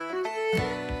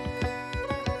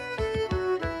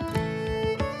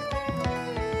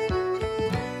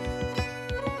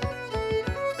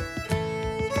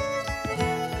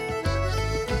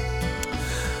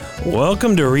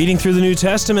Welcome to Reading Through the New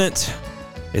Testament.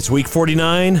 It's week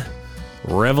 49,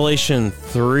 Revelation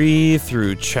 3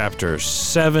 through chapter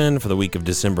 7 for the week of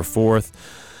December 4th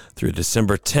through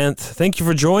December 10th. Thank you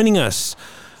for joining us.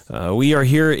 We are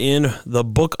here in the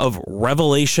book of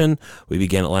Revelation. We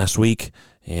began it last week,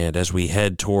 and as we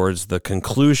head towards the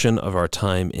conclusion of our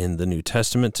time in the New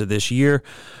Testament to this year,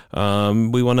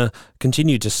 we want to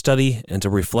continue to study and to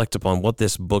reflect upon what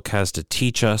this book has to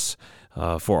teach us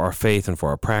for our faith and for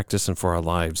our practice and for our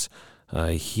lives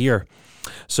here.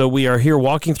 So we are here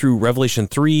walking through Revelation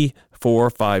 3, 4,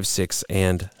 5, 6,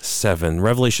 and 7.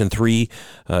 Revelation 3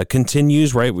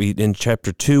 continues, right? In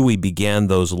chapter 2, we began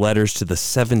those letters to the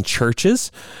 7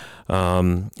 churches.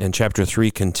 And chapter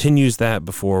 3 continues that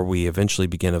before we eventually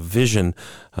begin a vision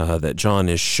that John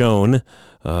is shown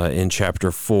in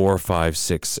chapter 4, 5,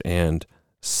 6, and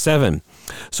 7.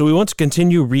 So we want to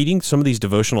continue reading some of these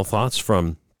devotional thoughts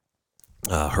from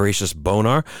Horatius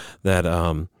Bonar,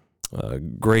 that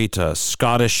great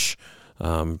Scottish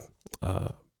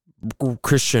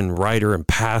Christian writer and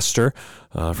pastor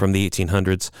from the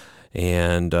 1800s.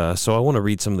 And so I want to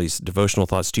read some of these devotional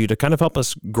thoughts to you to kind of help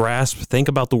us think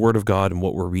about the Word of God and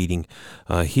what we're reading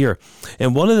here.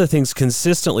 And one of the things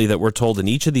consistently that we're told in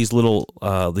each of these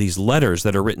these letters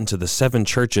that are written to the 7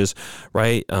 churches,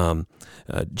 right?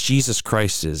 Jesus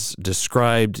Christ is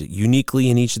described uniquely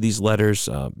in each of these letters.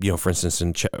 For instance,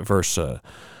 in verse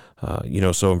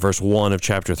 1 of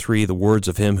chapter 3, the words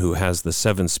of him who has the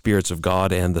 7 spirits of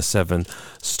God and the 7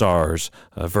 stars.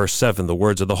 Verse 7, the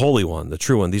words of the Holy One, the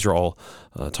true one. These are all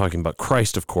talking about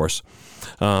Christ, of course.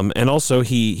 And also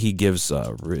he gives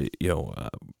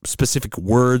specific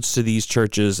words to these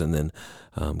churches, and then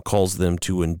calls them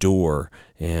to endure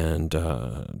and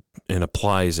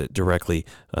applies it directly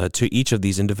to each of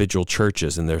these individual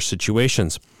churches and their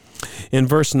situations. In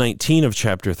verse 19 of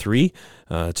chapter 3,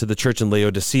 to the church in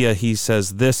Laodicea, he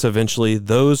says this eventually: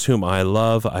 "Those whom I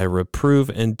love, I reprove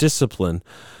and discipline.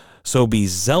 So be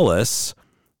zealous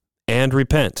and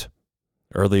repent."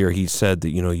 Earlier he said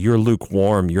that, you're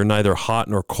lukewarm, you're neither hot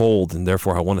nor cold, and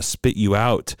therefore I want to spit you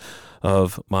out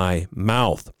of my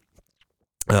mouth.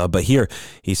 But here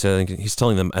he's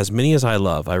telling them, "As many as I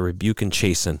love, I rebuke and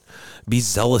chasten. Be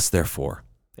zealous, therefore,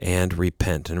 and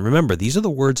repent." And remember, these are the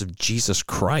words of Jesus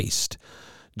Christ.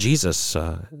 Jesus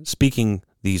speaking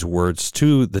these words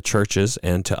to the churches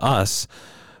and to us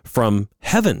from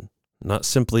heaven, not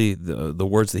simply the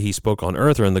words that he spoke on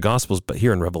earth or in the Gospels, but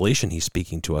here in Revelation he's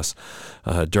speaking to us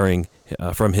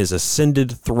from his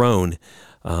ascended throne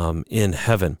in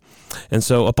heaven. And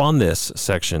so upon this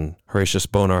section, Horatius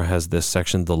Bonar has this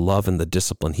section, the love and the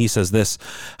discipline. He says this: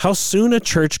 "How soon a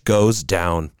church goes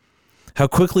down! How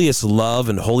quickly its love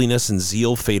and holiness and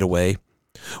zeal fade away.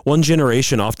 One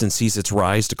generation often sees its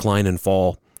rise, decline, and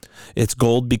fall. Its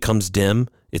gold becomes dim,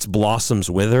 its blossoms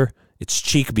wither, its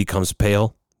cheek becomes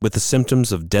pale, with the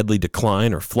symptoms of deadly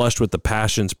decline, or flushed with the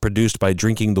passions produced by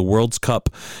drinking the world's cup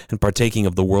and partaking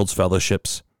of the world's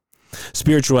fellowships.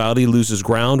 Spirituality loses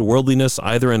ground, worldliness,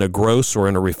 either in a gross or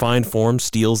in a refined form,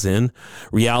 steals in,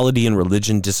 reality in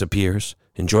religion disappears,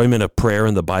 enjoyment of prayer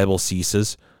and the Bible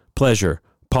ceases, pleasure,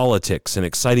 politics, and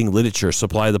exciting literature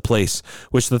supply the place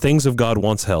which the things of God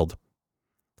once held.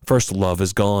 First love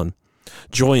is gone.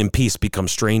 Joy and peace become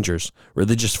strangers.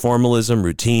 Religious formalism,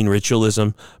 routine,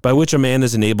 ritualism, by which a man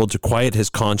is enabled to quiet his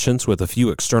conscience with a few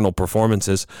external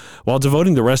performances, while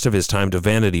devoting the rest of his time to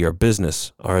vanity or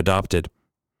business, are adopted.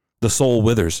 The soul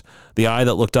withers. The eye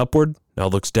that looked upward now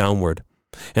looks downward.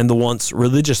 And the once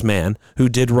religious man, who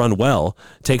did run well,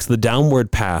 takes the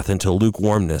downward path into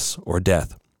lukewarmness or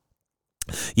death.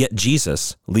 Yet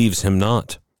Jesus leaves him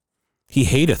not. He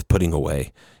hateth putting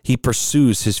away. He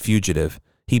pursues his fugitive.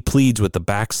 He pleads with the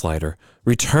backslider,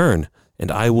 "Return,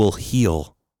 and I will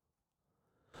heal."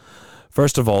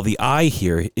 First of all, the I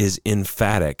here is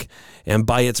emphatic, and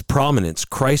by its prominence,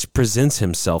 Christ presents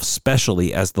himself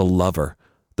specially as the lover,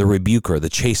 the rebuker, the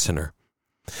chastener.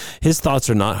 His thoughts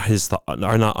are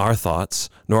not our thoughts,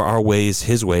 nor our ways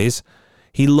his ways.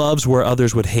 He loves where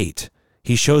others would hate.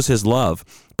 He shows his love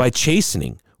by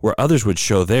chastening where others would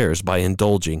show theirs by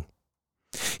indulging.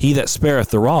 He that spareth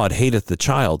the rod hateth the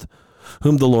child.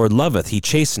 Whom the Lord loveth, he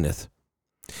chasteneth.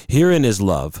 Herein is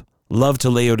love to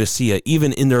Laodicea,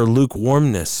 even in their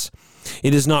lukewarmness.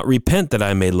 It is not repent that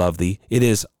I may love thee. It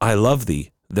is I love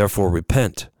thee, therefore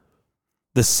repent.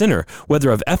 The sinner,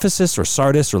 whether of Ephesus or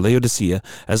Sardis or Laodicea,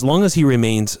 as long as he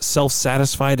remains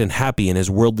self-satisfied and happy in his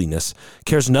worldliness,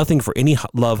 cares nothing for any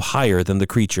love higher than the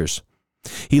creatures.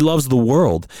 He loves the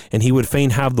world, and he would fain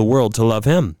have the world to love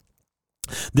him.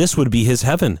 This would be his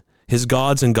heaven. His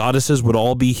gods and goddesses would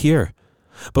all be here.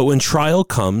 But when trial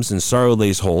comes and sorrow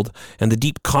lays hold, and the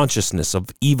deep consciousness of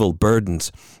evil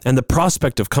burdens, and the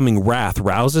prospect of coming wrath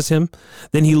rouses him,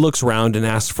 then he looks round and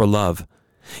asks for love.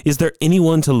 Is there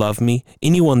anyone to love me,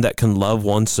 anyone that can love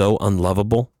one so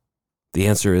unlovable? The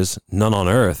answer is none on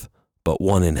earth, but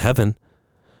one in heaven.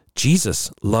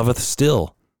 Jesus loveth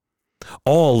still.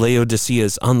 All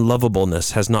Laodicea's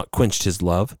unlovableness has not quenched his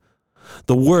love.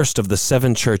 The worst of the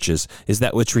 7 churches is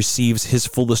that which receives his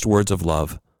fullest words of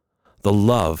love, the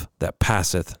love that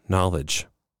passeth knowledge.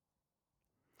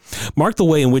 Mark the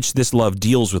way in which this love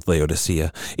deals with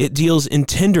Laodicea. It deals in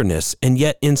tenderness and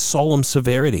yet in solemn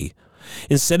severity.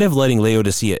 Instead of letting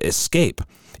Laodicea escape,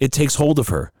 it takes hold of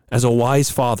her as a wise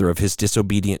father of his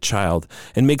disobedient child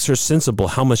and makes her sensible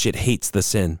how much it hates the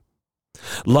sin.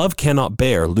 Love cannot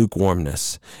bear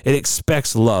lukewarmness. It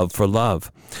expects love for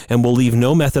love, and will leave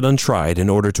no method untried in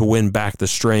order to win back the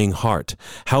straying heart,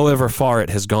 however far it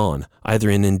has gone, either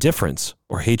in indifference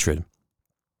or hatred.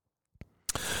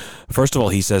 First of all,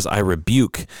 he says, I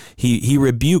rebuke. He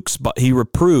rebukes, but he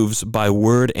reproves by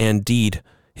word and deed.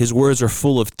 His words are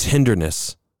full of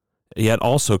tenderness, yet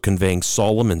also conveying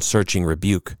solemn and searching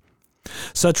rebuke.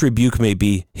 Such rebuke may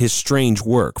be his strange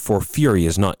work, for fury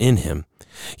is not in him.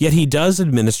 Yet he does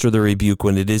administer the rebuke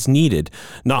when it is needed,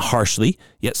 not harshly,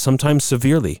 yet sometimes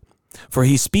severely, for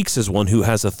he speaks as one who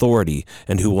has authority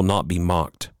and who will not be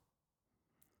mocked.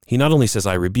 He not only says,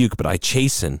 I rebuke, but I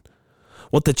chasten.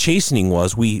 What the chastening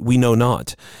was, we know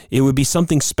not. It would be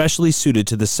something specially suited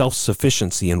to the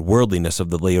self-sufficiency and worldliness of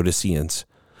the Laodiceans.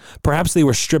 Perhaps they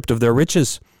were stripped of their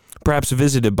riches, perhaps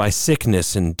visited by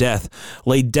sickness and death,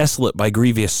 laid desolate by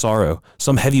grievous sorrow,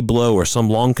 some heavy blow or some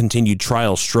long-continued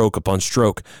trial stroke upon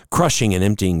stroke, crushing and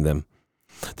emptying them.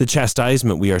 The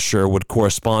chastisement, we are sure, would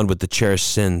correspond with the cherished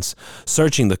sins,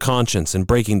 searching the conscience and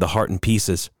breaking the heart in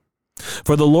pieces.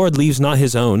 For the Lord leaves not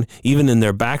his own, even in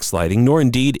their backsliding, nor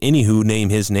indeed any who name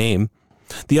his name.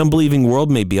 The unbelieving world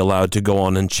may be allowed to go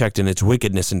on unchecked in its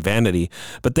wickedness and vanity,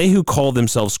 but they who call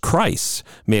themselves Christ's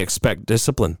may expect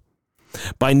discipline.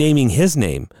 By naming his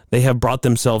name, they have brought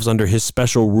themselves under his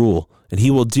special rule, and he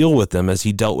will deal with them as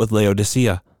he dealt with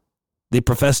Laodicea. They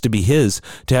profess to be his,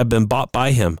 to have been bought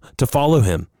by him, to follow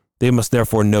him. They must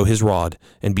therefore know his rod,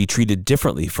 and be treated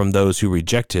differently from those who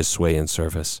reject his sway and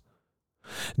service.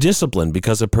 Discipline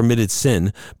because of permitted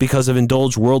sin, because of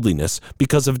indulged worldliness,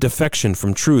 because of defection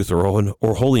from truth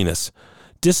or holiness.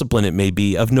 Discipline, it may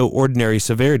be, of no ordinary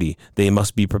severity, they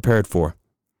must be prepared for.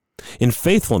 In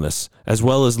faithfulness, as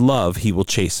well as love, he will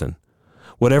chasten.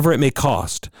 Whatever it may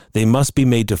cost, they must be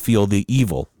made to feel the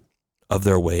evil of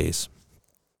their ways.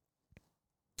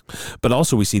 But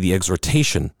also we see the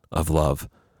exhortation of love.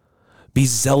 Be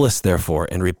zealous, therefore,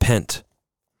 and repent.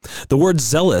 The word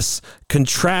zealous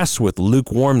contrasts with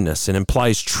lukewarmness and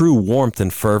implies true warmth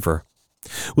and fervor.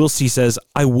 Wilsey says,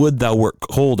 I would thou wert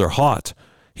cold or hot.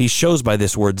 He shows by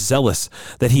this word zealous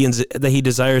that he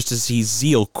desires to see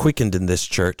zeal quickened in this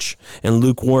church and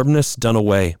lukewarmness done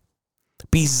away.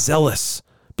 Be zealous,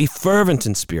 be fervent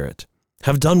in spirit,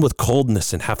 have done with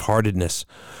coldness and half-heartedness.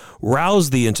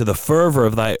 Rouse thee into the fervor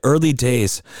of thy early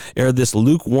days ere this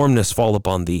lukewarmness fall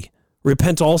upon thee.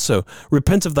 Repent also,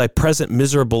 repent of thy present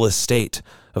miserable estate,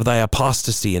 of thy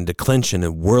apostasy and declension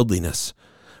and worldliness.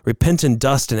 Repent in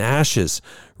dust and ashes,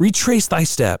 retrace thy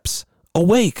steps.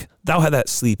 Awake, thou that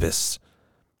sleepest.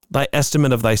 Thy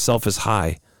estimate of thyself is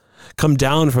high. Come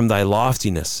down from thy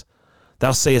loftiness.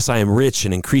 Thou sayest, I am rich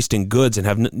and increased in goods and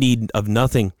have need of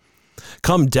nothing.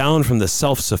 Come down from the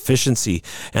self-sufficiency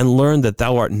and learn that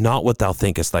thou art not what thou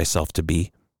thinkest thyself to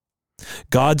be.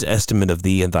 God's estimate of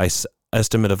thee and thy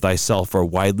estimate of thyself are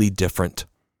widely different.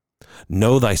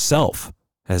 Know thyself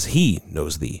as he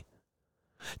knows thee.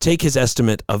 Take his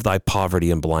estimate of thy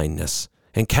poverty and blindness,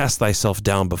 and cast thyself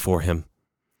down before him.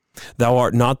 Thou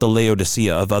art not the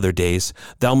Laodicea of other days.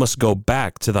 Thou must go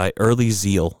back to thy early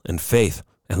zeal and faith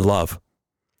and love.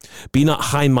 Be not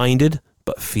high-minded,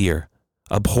 but fear.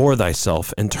 Abhor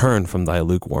thyself and turn from thy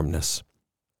lukewarmness.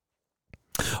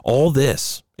 All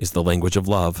this is the language of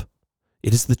love.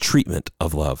 It is the treatment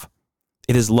of love.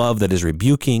 It is love that is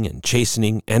rebuking and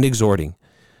chastening and exhorting.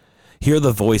 Hear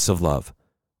the voice of love,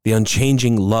 the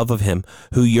unchanging love of him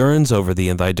who yearns over thee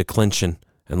in thy declension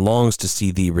and longs to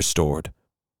see thee restored.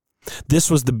 This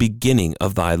was the beginning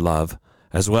of thy love,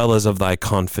 as well as of thy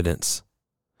confidence.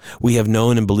 We have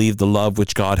known and believed the love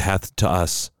which God hath to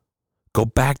us. Go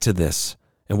back to this,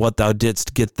 and what thou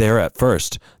didst get there at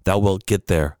first, thou wilt get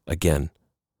there again.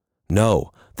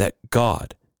 Know that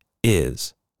God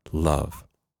is love.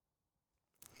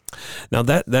 Now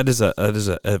that is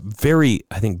a very,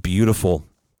 I think, beautiful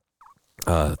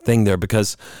thing there,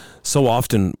 because so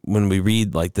often when we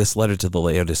read like this letter to the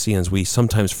Laodiceans, we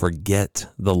sometimes forget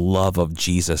the love of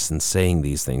Jesus in saying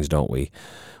these things, don't we?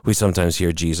 We sometimes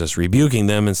hear Jesus rebuking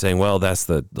them and saying, well, that's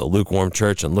the lukewarm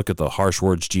church, and look at the harsh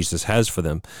words Jesus has for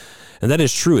them. And that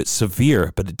is true. It's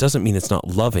severe, but it doesn't mean it's not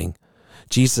loving.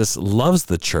 Jesus loves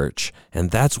the church, and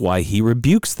that's why he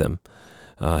rebukes them.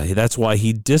 That's why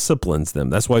he disciplines them.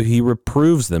 That's why he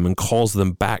reproves them and calls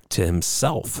them back to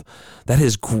himself. That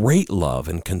is great love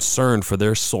and concern for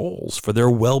their souls, for their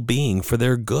well-being, for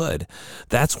their good.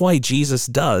 That's why Jesus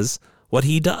does what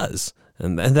he does.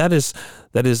 And that is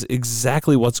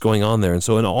exactly what's going on there. And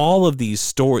so in all of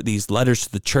these letters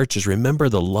to the churches, remember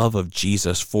the love of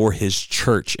Jesus for his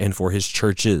church and for his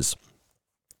churches,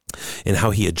 and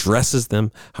how he addresses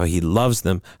them, how he loves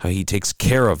them, how he takes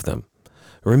care of them.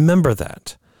 Remember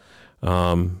that,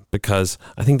 because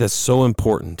I think that's so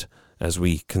important as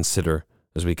we consider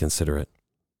it.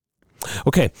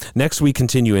 Okay, next we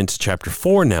continue into chapter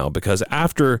 4 now, because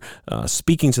after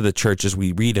speaking to the churches,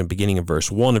 we read in beginning of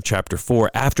verse 1 of chapter 4,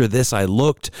 "After this I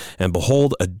looked, and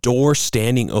behold, a door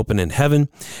standing open in heaven,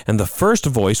 and the first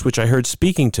voice which I heard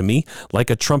speaking to me,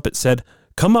 like a trumpet, said,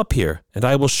 'Come up here, and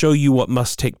I will show you what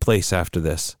must take place after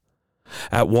this.'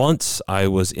 At once I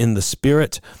was in the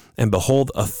Spirit, and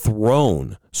behold, a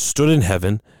throne stood in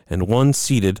heaven, and one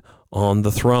seated on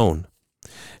the throne.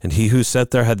 And he who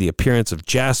sat there had the appearance of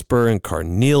jasper and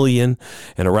carnelian,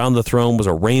 and around the throne was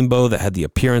a rainbow that had the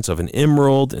appearance of an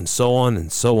emerald," and so on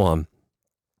and so on.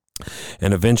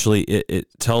 And eventually it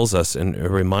tells us and it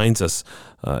reminds us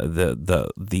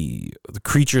the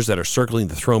creatures that are circling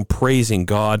the throne praising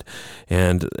God,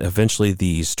 and eventually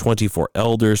these 24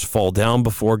 elders fall down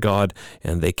before God,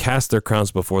 and they cast their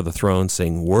crowns before the throne,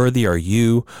 saying, "Worthy are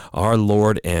you, our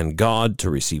Lord and God,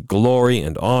 to receive glory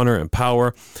and honor and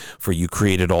power, for you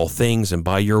created all things, and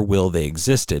by your will they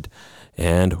existed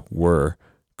and were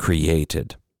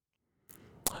created."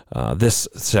 This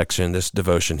section, this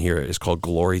devotion here, is called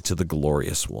Glory to the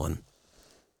Glorious One.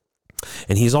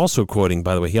 And he's also quoting,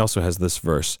 by the way, he also has this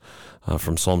verse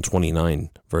from Psalm 29,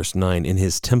 verse 9, "In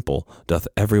his temple doth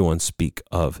everyone speak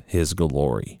of his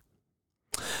glory."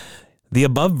 The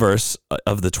above verse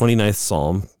of the 29th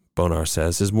Psalm, Bonar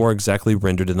says, is more exactly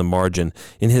rendered in the margin,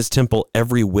 "In his temple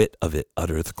every whit of it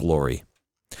uttereth glory."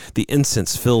 The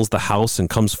incense fills the house and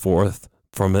comes forth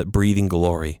from it breathing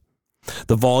glory.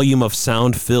 The volume of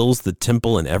sound fills the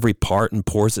temple in every part, and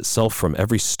pours itself from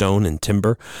every stone and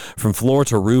timber, from floor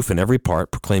to roof in every part,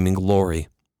 proclaiming glory.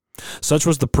 Such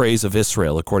was the praise of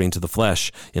Israel according to the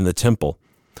flesh in the temple.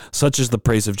 Such is the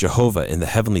praise of Jehovah in the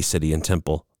heavenly city and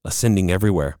temple, ascending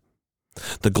everywhere.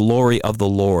 The glory of the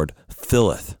Lord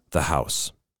filleth the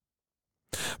house.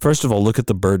 First of all, look at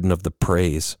the burden of the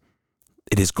praise.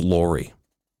 It is glory.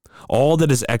 All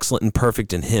that is excellent and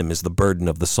perfect in him is the burden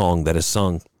of the song that is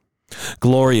sung.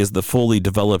 Glory is the fully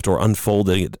developed or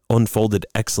unfolded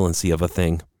excellency of a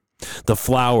thing. The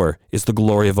flower is the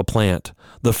glory of a plant.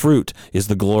 The fruit is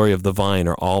the glory of the vine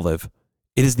or olive.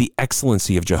 It is the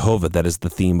excellency of Jehovah that is the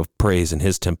theme of praise in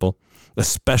his temple,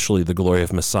 especially the glory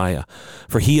of Messiah,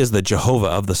 for he is the Jehovah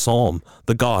of the psalm,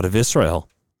 the God of Israel.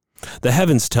 The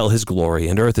heavens tell his glory,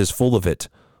 and earth is full of it.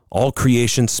 All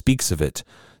creation speaks of it,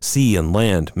 sea and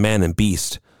land, man and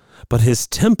beast. But his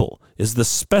temple is the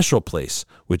special place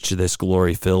which this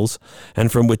glory fills,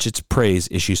 and from which its praise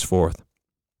issues forth.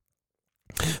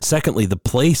 Secondly, the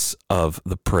place of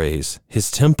the praise, his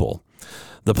temple,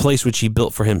 the place which he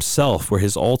built for himself, where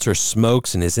his altar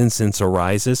smokes and his incense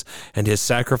arises, and his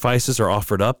sacrifices are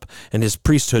offered up, and his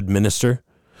priesthood minister.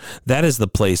 That is the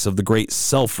place of the great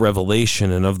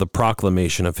self-revelation and of the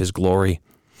proclamation of his glory,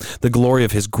 the glory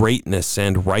of his greatness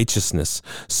and righteousness,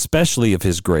 specially of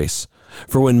his grace.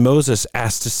 For when Moses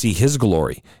asked to see his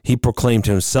glory, he proclaimed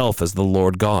himself as the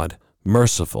Lord God,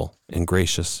 merciful and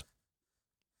gracious.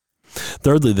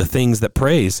 Thirdly, the things that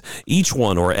praise, each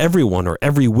one or every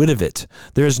whit of it.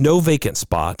 There is no vacant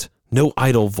spot, no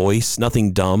idle voice,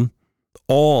 nothing dumb.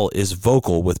 All is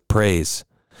vocal with praise.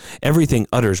 Everything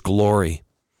utters glory.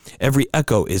 Every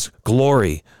echo is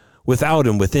glory, without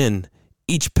and within.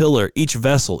 Each pillar, each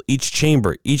vessel, each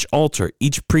chamber, each altar,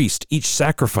 each priest, each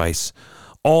sacrifice,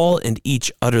 all and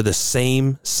each utter the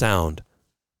same sound,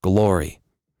 glory.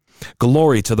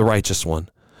 Glory to the righteous one.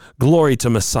 Glory to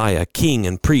Messiah, King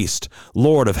and Priest,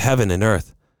 Lord of heaven and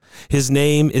earth. His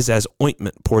name is as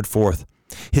ointment poured forth.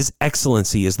 His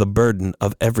excellency is the burden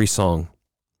of every song.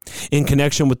 In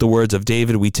connection with the words of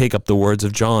David, we take up the words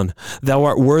of John. Thou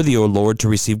art worthy, O Lord, to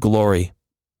receive glory.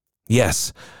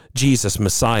 Yes, Jesus,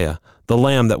 Messiah, the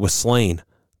Lamb that was slain,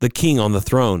 the King on the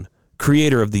throne,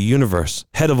 Creator of the universe,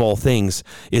 head of all things,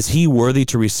 is he worthy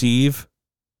to receive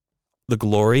the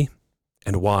glory,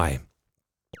 and why?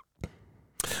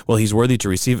 Well, he's worthy to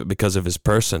receive it because of his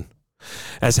person.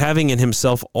 As having in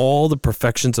himself all the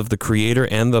perfections of the Creator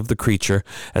and of the creature,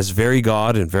 as very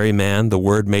God and very man, the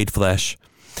Word made flesh,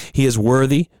 he is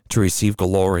worthy to receive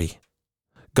glory.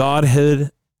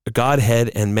 Godhead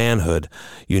and manhood,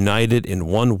 united in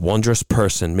one wondrous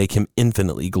person, make him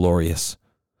infinitely glorious.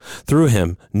 Through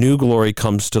him, new glory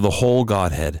comes to the whole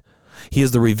Godhead. He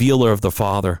is the revealer of the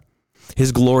Father.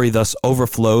 His glory thus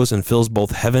overflows and fills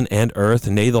both heaven and earth,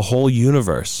 nay, the whole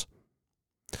universe.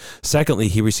 Secondly,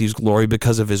 he receives glory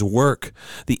because of his work.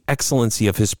 The excellency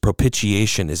of his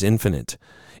propitiation is infinite.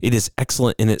 It is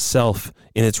excellent in itself,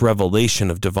 in its revelation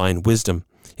of divine wisdom,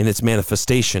 in its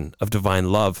manifestation of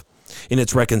divine love, in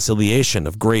its reconciliation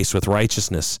of grace with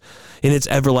righteousness, in its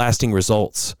everlasting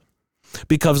results.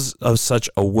 Because of such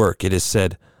a work, it is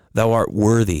said, "Thou art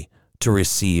worthy to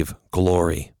receive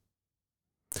glory."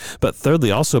 But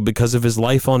thirdly, also because of his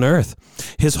life on earth.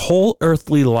 His whole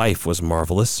earthly life was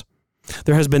marvelous.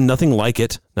 There has been nothing like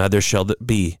it, neither shall it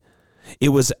be. It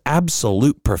was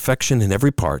absolute perfection in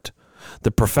every part,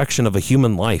 the perfection of a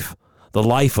human life, the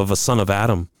life of a son of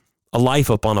Adam, a life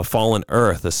upon a fallen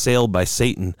earth assailed by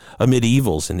Satan, amid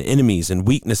evils and enemies and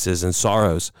weaknesses and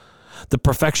sorrows, the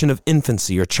perfection of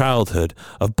infancy or childhood,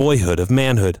 of boyhood, of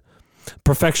manhood,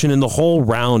 perfection in the whole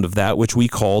round of that which we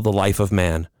call the life of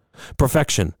man,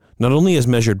 perfection not only as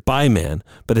measured by man,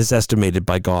 but as estimated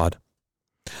by God.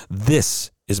 This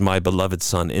is my beloved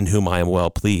Son, in whom I am well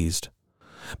pleased.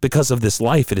 Because of this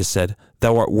life, it is said,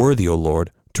 "Thou art worthy, O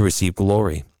Lord, to receive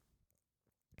glory."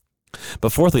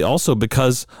 But fourthly, also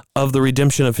because of the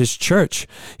redemption of his church,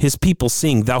 his people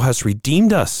sing, "Thou hast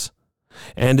redeemed us."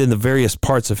 And in the various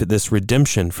parts of this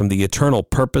redemption, from the eternal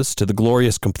purpose to the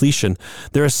glorious completion,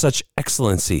 there is such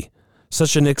excellency,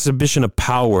 such an exhibition of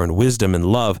power and wisdom and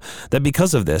love, that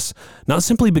because of this, not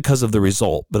simply because of the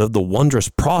result, but of the wondrous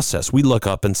process, we look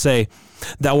up and say,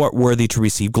 "Thou art worthy to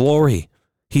receive glory."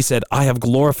 He said, "I have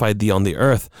glorified thee on the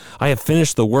earth. I have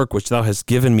finished the work which thou hast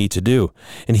given me to do."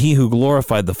 And he who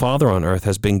glorified the Father on earth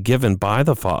has been by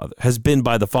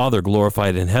the Father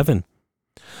glorified in heaven.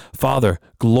 "Father,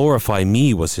 glorify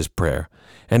me," was his prayer,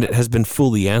 and it has been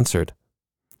fully answered.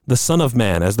 The Son of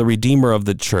Man, as the Redeemer of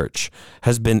the Church,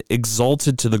 has been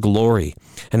exalted to the glory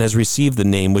and has received the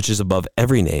name which is above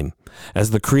every name. As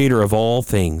the Creator of all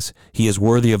things, he is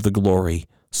worthy of the glory,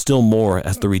 still more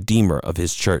as the Redeemer of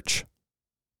his Church.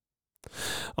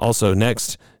 Also,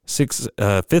 next,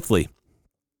 fifthly,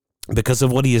 because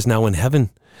of what he is now in heaven,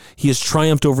 he has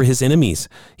triumphed over his enemies.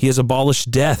 He has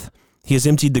abolished death. He has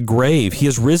emptied the grave. He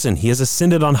has risen. He has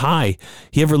ascended on high.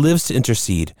 He ever lives to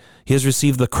intercede. He has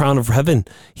received the crown of heaven.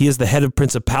 He is the head of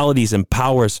principalities and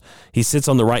powers. He sits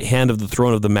on the right hand of the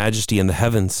throne of the majesty in the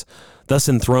heavens. Thus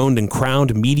enthroned and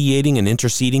crowned, mediating and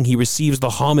interceding, he receives the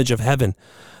homage of heaven.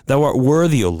 Thou art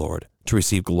worthy, O Lord, to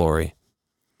receive glory.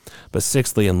 But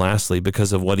sixthly and lastly,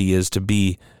 because of what he is to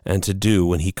be and to do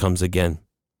when he comes again.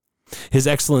 His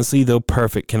excellency, though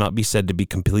perfect, cannot be said to be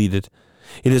completed.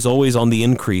 It is always on the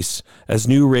increase, as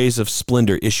new rays of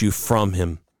splendor issue from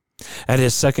him. At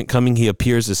his second coming he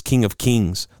appears as King of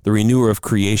kings, the renewer of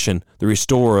creation, the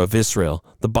restorer of Israel,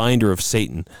 the binder of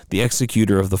Satan, the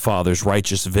executor of the Father's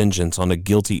righteous vengeance on a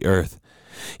guilty earth.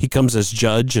 He comes as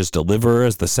judge, as deliverer,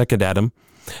 as the second Adam,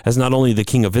 as not only the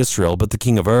King of Israel, but the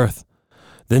King of earth.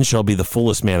 Then shall be the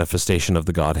fullest manifestation of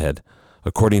the Godhead,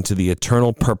 according to the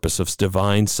eternal purpose of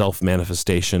divine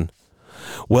self-manifestation.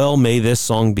 Well may this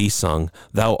song be sung,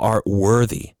 "Thou art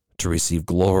worthy to receive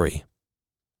glory."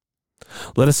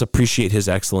 Let us appreciate his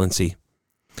excellency.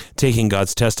 Taking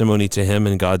God's testimony to him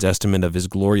and God's estimate of his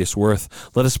glorious worth,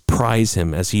 let us prize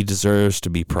him as he deserves to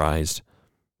be prized.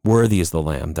 Worthy is the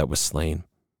Lamb that was slain.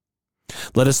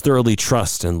 Let us thoroughly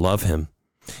trust and love him.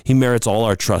 He merits all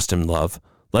our trust and love.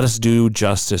 Let us do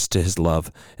justice to his love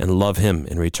and love him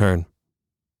in return.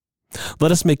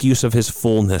 Let us make use of his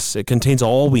fullness. It contains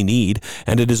all we need,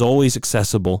 and it is always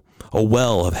accessible, a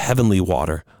well of heavenly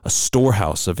water, a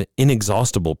storehouse of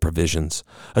inexhaustible provisions,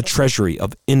 a treasury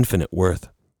of infinite worth.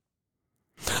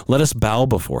 Let us bow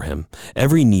before him.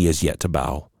 Every knee is yet to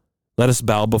bow. Let us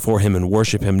bow before him and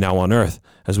worship him now on earth,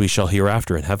 as we shall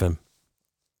hereafter in heaven.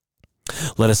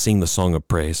 Let us sing the song of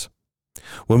praise.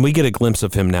 When we get a glimpse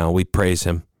of him now, we praise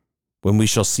him. When we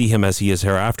shall see him as he is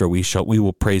hereafter, we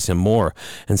will praise him more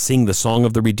and sing the song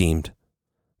of the redeemed.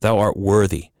 Thou art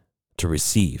worthy to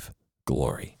receive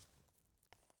glory.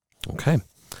 Okay.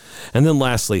 And then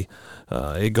lastly,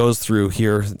 it goes through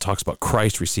here, it talks about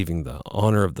Christ receiving the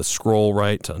honor of the scroll,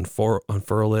 right, to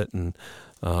unfurl it. And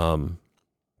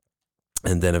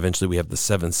And then eventually we have the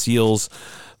seven seals.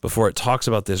 Before it talks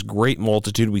about this great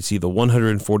multitude, we see the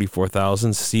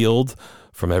 144,000 sealed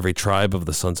from every tribe of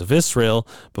the sons of Israel,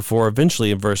 before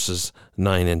eventually in verses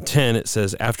 9 and 10, it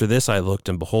says, "After this I looked,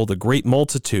 and behold, a great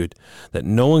multitude that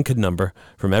no one could number,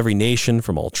 from every nation,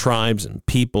 from all tribes and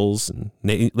peoples and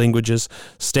languages,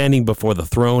 standing before the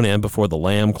throne and before the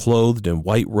Lamb, clothed in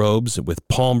white robes, with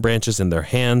palm branches in their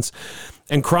hands,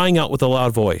 and crying out with a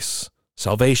loud voice,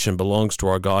 'Salvation belongs to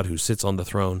our God who sits on the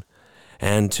throne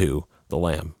and to the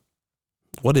Lamb.'"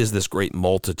 What is this great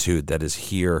multitude that is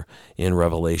here in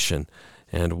Revelation?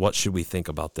 And what should we think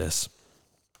about this?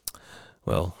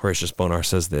 Well, Horatius Bonar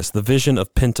says this: "The vision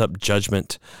of pent-up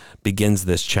judgment begins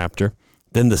this chapter,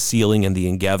 then the sealing and the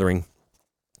ingathering.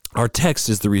 Our text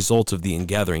is the result of the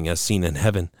ingathering as seen in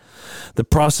heaven. The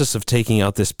process of taking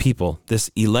out this people,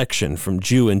 this election from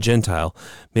Jew and Gentile,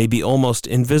 may be almost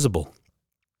invisible,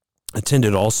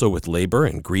 attended also with labor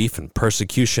and grief and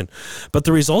persecution, but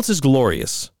the result is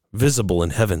glorious, visible in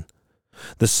heaven.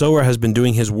 The sower has been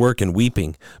doing his work in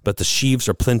weeping, but the sheaves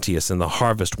are plenteous and the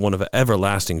harvest one of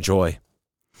everlasting joy."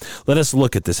 Let us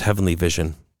look at this heavenly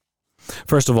vision.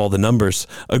 First of all, the numbers,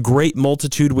 a great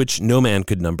multitude which no man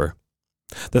could number.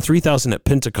 The 3,000 at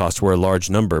Pentecost were a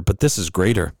large number, but this is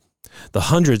greater. The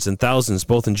hundreds and thousands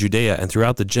both in Judea and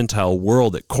throughout the Gentile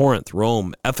world at Corinth,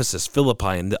 Rome, Ephesus,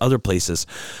 Philippi, and the other places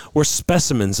were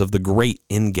specimens of the great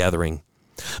ingathering.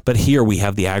 But here we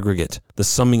have the aggregate, the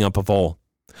summing up of all.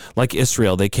 Like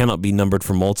Israel, they cannot be numbered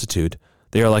for multitude.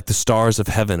 They are like the stars of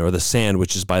heaven or the sand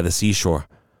which is by the seashore.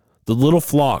 The little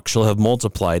flock shall have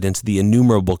multiplied into the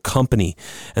innumerable company,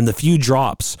 and the few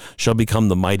drops shall become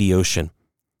the mighty ocean.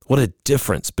 What a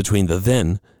difference between the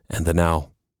then and the now.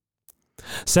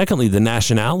 Secondly, the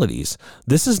nationalities.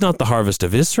 This is not the harvest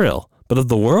of Israel, but of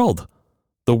the world.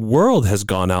 The word has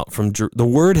gone out from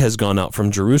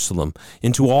Jerusalem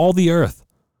into all the earth.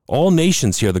 All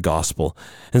nations hear the gospel,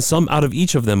 and some out of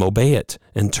each of them obey it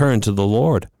and turn to the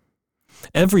Lord.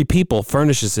 Every people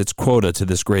furnishes its quota to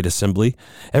this great assembly.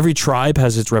 Every tribe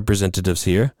has its representatives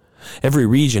here. Every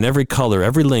region, every color,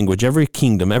 every language, every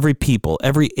kingdom, every people,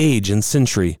 every age and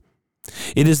century.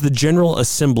 It is the general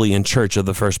assembly and church of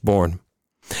the firstborn.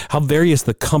 How various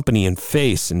the company in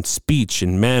face and speech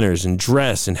and manners and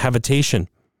dress and habitation.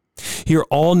 Here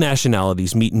all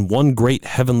nationalities meet in one great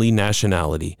heavenly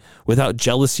nationality, without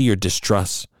jealousy or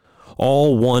distrust,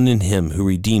 all one in him who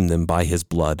redeemed them by his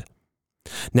blood.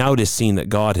 Now it is seen that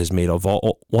God has made of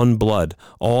all one blood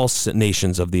all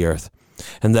nations of the earth,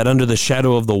 and that under the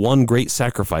shadow of the one great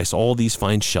sacrifice all these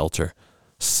find shelter,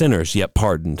 sinners yet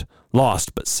pardoned,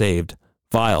 lost but saved,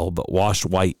 vile but washed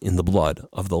white in the blood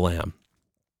of the Lamb.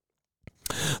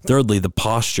 Thirdly, the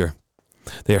posture.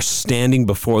 They are standing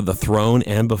before the throne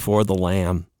and before the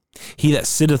Lamb. He that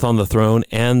sitteth on the throne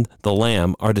and the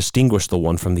Lamb are distinguished the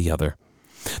one from the other.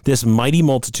 This mighty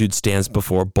multitude stands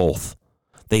before both.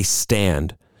 They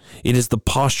stand. It is the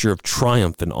posture of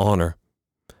triumph and honor.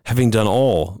 Having done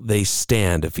all, they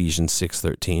stand, Ephesians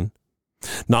 6:13.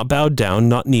 Not bowed down,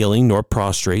 not kneeling, nor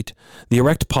prostrate. The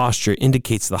erect posture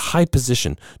indicates the high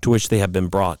position to which they have been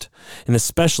brought, and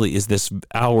especially is this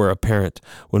hour apparent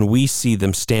when we see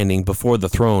them standing before the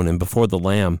throne and before the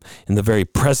Lamb in the very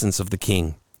presence of the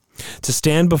King. To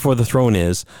stand before the throne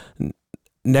is,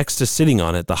 next to sitting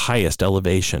on it, the highest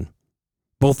elevation.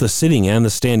 Both the sitting and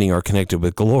the standing are connected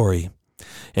with glory,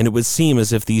 and it would seem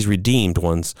as if these redeemed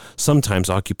ones sometimes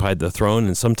occupied the throne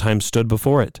and sometimes stood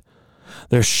before it.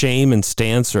 Their shame and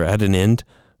stance are at an end.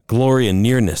 Glory and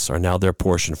nearness are now their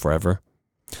portion forever.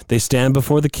 They stand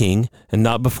before the King and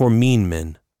not before mean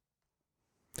men.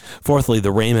 Fourthly,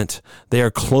 the raiment. They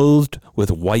are clothed with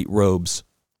white robes.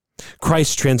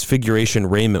 Christ's transfiguration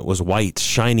raiment was white,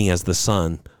 shining as the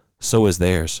sun. So is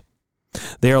theirs.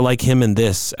 They are like him in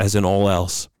this as in all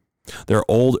else. Their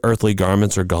old earthly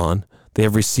garments are gone. They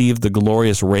have received the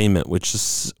glorious raiment which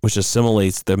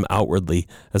assimilates them outwardly,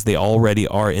 as they already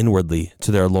are inwardly,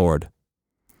 to their Lord.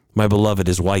 My beloved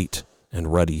is white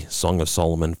and ruddy, Song of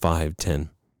Solomon 5:10.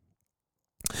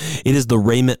 It is the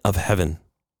raiment of heaven.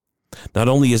 Not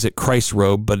only is it Christ's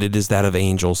robe, but it is that of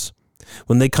angels.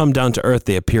 When they come down to earth,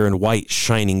 they appear in white,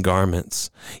 shining garments.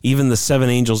 Even the 7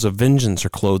 angels of vengeance are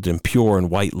clothed in pure and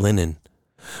white linen.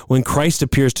 When Christ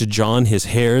appears to John, his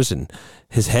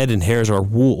head and hairs are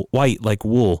white like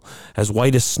wool, as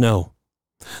white as snow.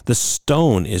 The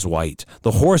stone is white,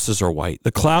 the horses are white,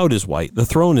 the cloud is white, the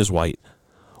throne is white.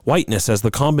 Whiteness, as the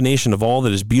combination of all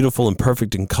that is beautiful and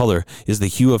perfect in color, is the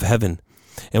hue of heaven,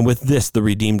 and with this the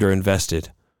redeemed are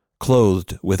invested,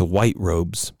 clothed with white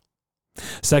robes.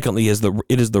 Secondly,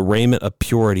 it is the raiment of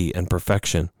purity and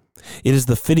perfection. It is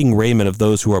the fitting raiment of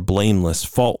those who are blameless,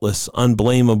 faultless,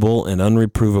 unblameable, and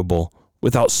unreprovable,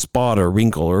 without spot or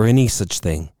wrinkle or any such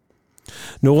thing.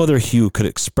 No other hue could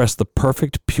express the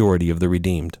perfect purity of the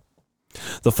redeemed.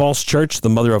 The false church, the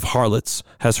mother of harlots,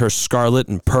 has her scarlet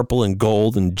and purple and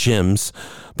gold and gems,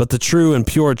 but the true and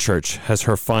pure church has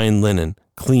her fine linen,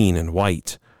 clean and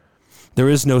white. There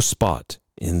is no spot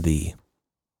in thee.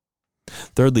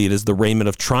 Thirdly, it is the raiment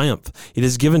of triumph. It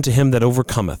is given to him that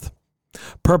overcometh.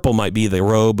 Purple might be the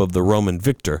robe of the Roman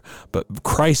victor, but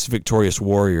Christ's victorious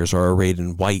warriors are arrayed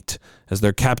in white, as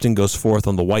their captain goes forth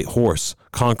on the white horse,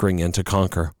 conquering and to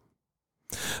conquer.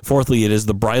 Fourthly, it is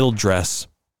the bridal dress.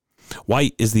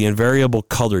 White is the invariable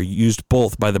color used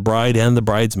both by the bride and the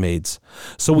bridesmaids.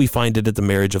 So we find it at the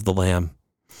marriage of the Lamb.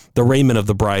 The raiment of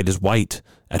the bride is white.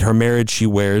 At her marriage she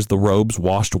wears the robes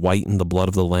washed white in the blood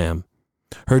of the Lamb.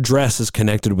 Her dress is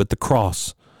connected with the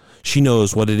cross. She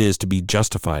knows what it is to be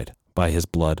justified by his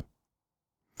blood.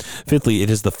 Fifthly, it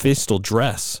is the festal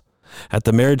dress. At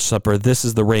the marriage supper, this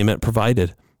is the raiment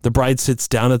provided. The bride sits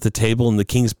down at the table in the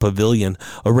king's pavilion,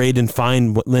 arrayed in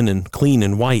fine linen, clean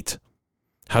and white.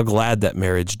 How glad that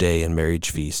marriage day and marriage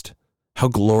feast. How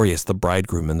glorious the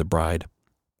bridegroom and the bride.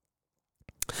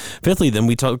 Fifthly, then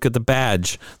we look at the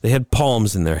badge. They had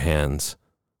palms in their hands.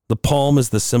 The palm is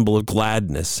the symbol of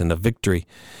gladness and of victory.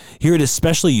 Here it is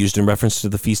specially used in reference to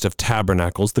the Feast of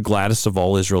Tabernacles, the gladdest of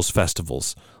all Israel's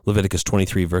festivals. Leviticus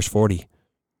 23, verse 40.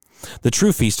 The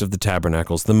true Feast of the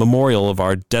Tabernacles, the memorial of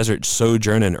our desert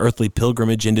sojourn and earthly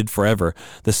pilgrimage ended forever,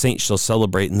 the saints shall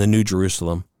celebrate in the New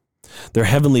Jerusalem. Their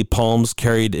heavenly palms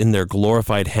carried in their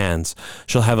glorified hands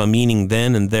shall have a meaning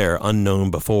then and there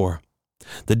unknown before.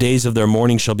 The days of their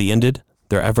mourning shall be ended,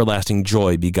 their everlasting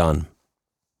joy begun.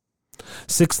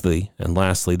 Sixthly, and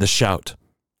lastly, the shout.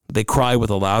 They cry with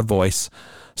a loud voice,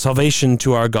 Salvation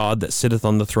to our God that sitteth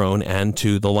on the throne and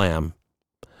to the Lamb.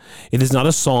 It is not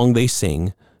a song they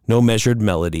sing, no measured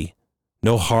melody,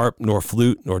 no harp, nor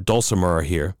flute, nor dulcimer are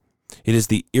here. It is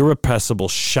the irrepressible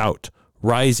shout,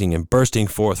 rising and bursting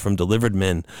forth from delivered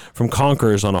men, from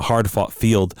conquerors on a hard-fought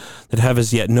field, that have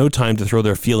as yet no time to throw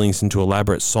their feelings into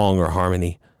elaborate song or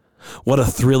harmony. What a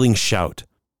thrilling shout!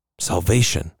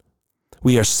 Salvation!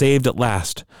 We are saved at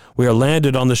last. We are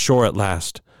landed on the shore at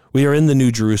last. We are in the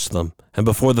New Jerusalem, and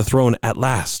before the throne at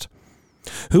last.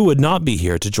 Who would not be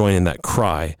here to join in that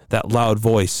cry, that loud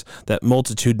voice, that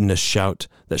multitudinous shout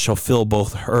that shall fill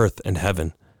both earth and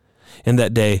heaven? In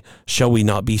that day shall we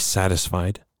not be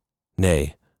satisfied?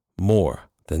 Nay, more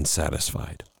than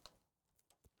satisfied.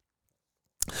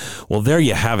 Well, there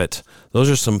you have it. Those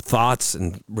are some thoughts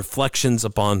and reflections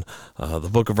upon the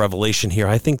book of Revelation here.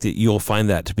 I think that you'll find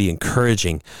that to be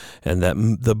encouraging, and that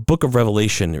the book of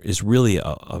Revelation is really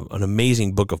an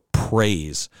amazing book of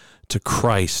praise to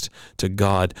Christ, to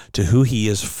God, to who he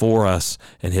is for us,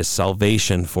 and his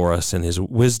salvation for us, and his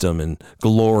wisdom and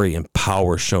glory and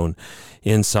power shown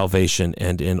in salvation,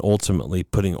 and in ultimately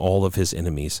putting all of his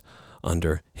enemies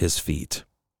under his feet.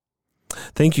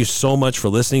 Thank you so much for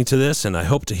listening to this, and I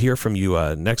hope to hear from you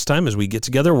next time as we get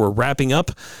together. We're wrapping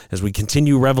up as we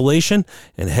continue Revelation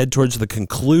and head towards the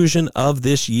conclusion of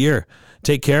this year.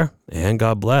 Take care, and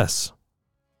God bless.